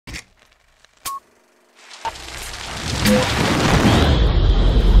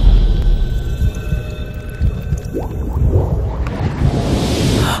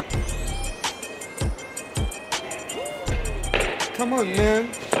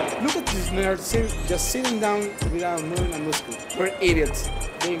Look at this nerd just sitting down without moving a muscle. We're idiots.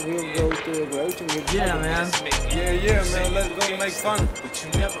 They will go to the garage and get man. Yeah, man. Let's go make fun.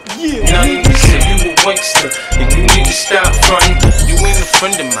 Yeah. Now you say you a wankster, and you need to stop fronting. You ain't a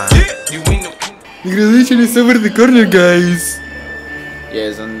friend of mine. You ain't no. The graduation is over the corner, guys.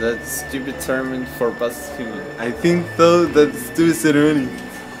 Yes, and that stupid tournament for past human. I think so. That's stupid ceremony.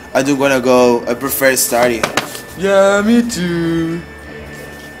 I do wanna go. I prefer study. Yeah, me too.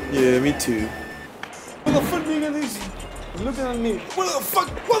 Yeah, me too. What the fuck, nigga? This looking at me. What the fuck,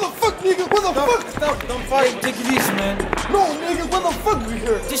 nigga? What the fuck? Stop, don't fight. Take it easy, man. No, nigga, what the fuck we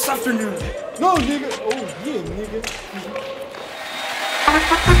here? This afternoon. No, nigga. Oh, yeah, nigga.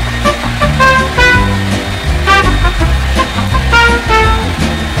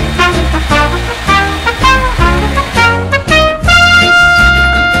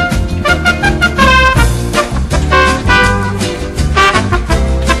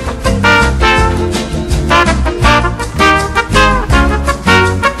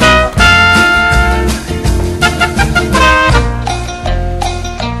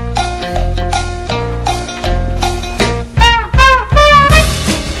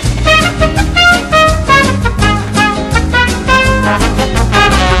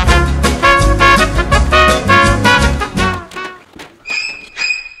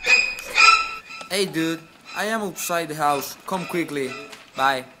 Hey dude, I am outside the house. Come quickly.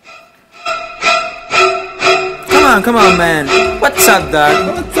 Bye. Come on, man. What's up,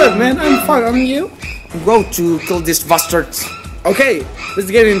 dog? What's up, man? I'm fine. I'm you. Go to kill these bastards. Okay, let's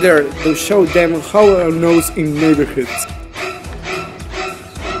get in there to show them how our nose in neighborhoods.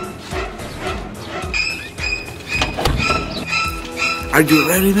 Are you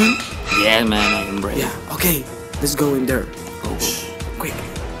ready, man? Yeah, man, I am ready. Yeah. Okay, let's go in there. Oh, quick.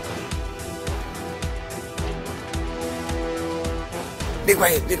 Be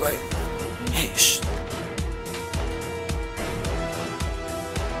quiet, be quiet. Hey, shh.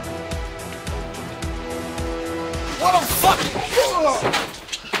 What the fuck?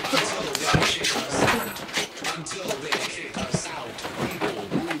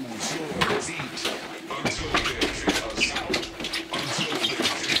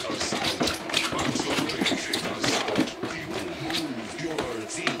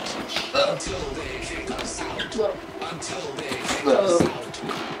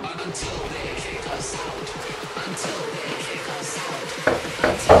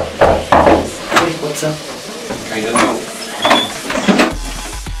 What's up? I don't know.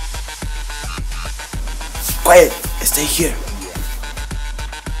 Quiet. Stay here.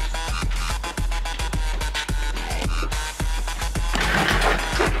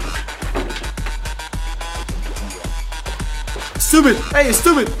 Stupid. Hey,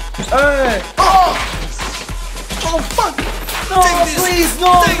 stupid. Hey. Oh fuck! No, please,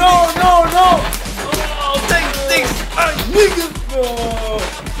 no. Oh, take this. Nigga! No!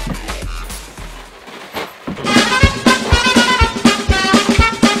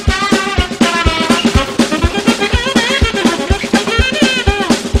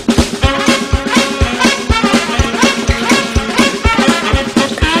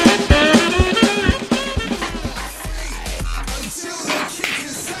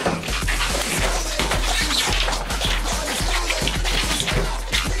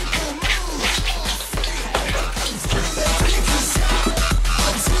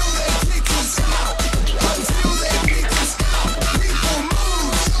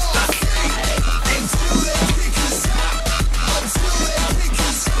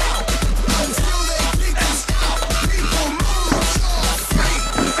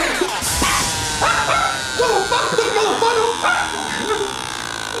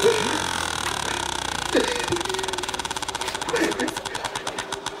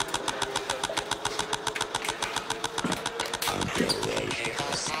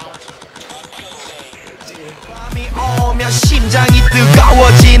 밤이 오면 심장이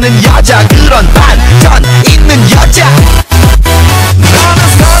뜨거워지는 여자 그런 반전 있는 여자 너는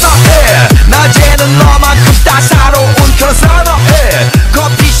선어해 낮에는 너만큼 따사로운 그런 선어해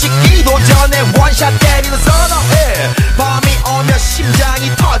커피 식기도 전에 원샷 때리는 선어해 밤이 오면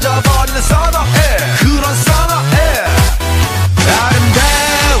심장이 터져버리는 선어해 그런 선어해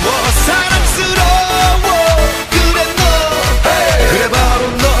아름다워 사랑스러워 그래 너 그래 바로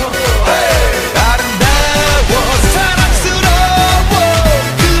너 아름다워 사랑스러워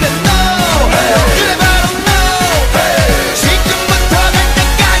그래 너 그래 바로 너 지금부터 갈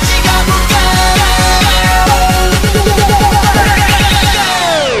때까지 가볼까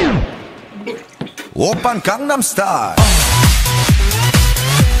오빤 강남스타일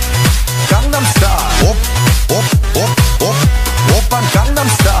강남스타일 오빤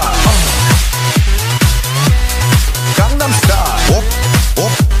강남스타일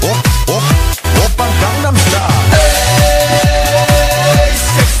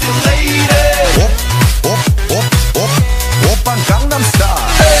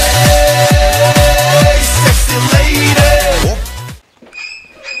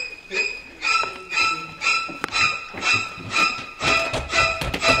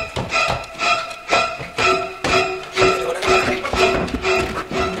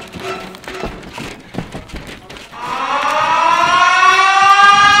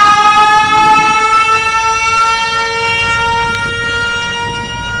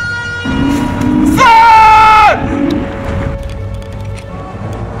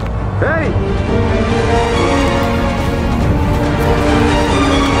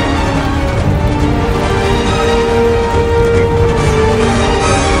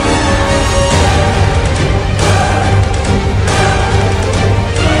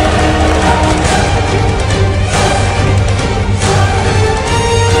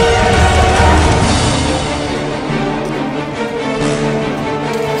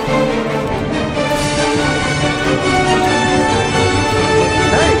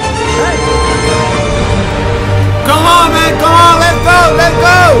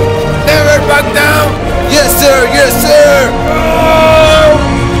Yes, sir. Yes, sir.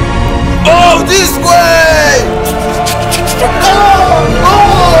 Oh, this way.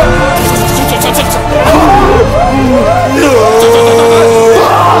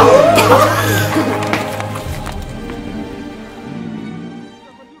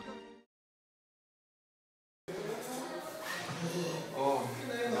 Oh,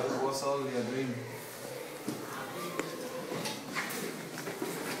 that was all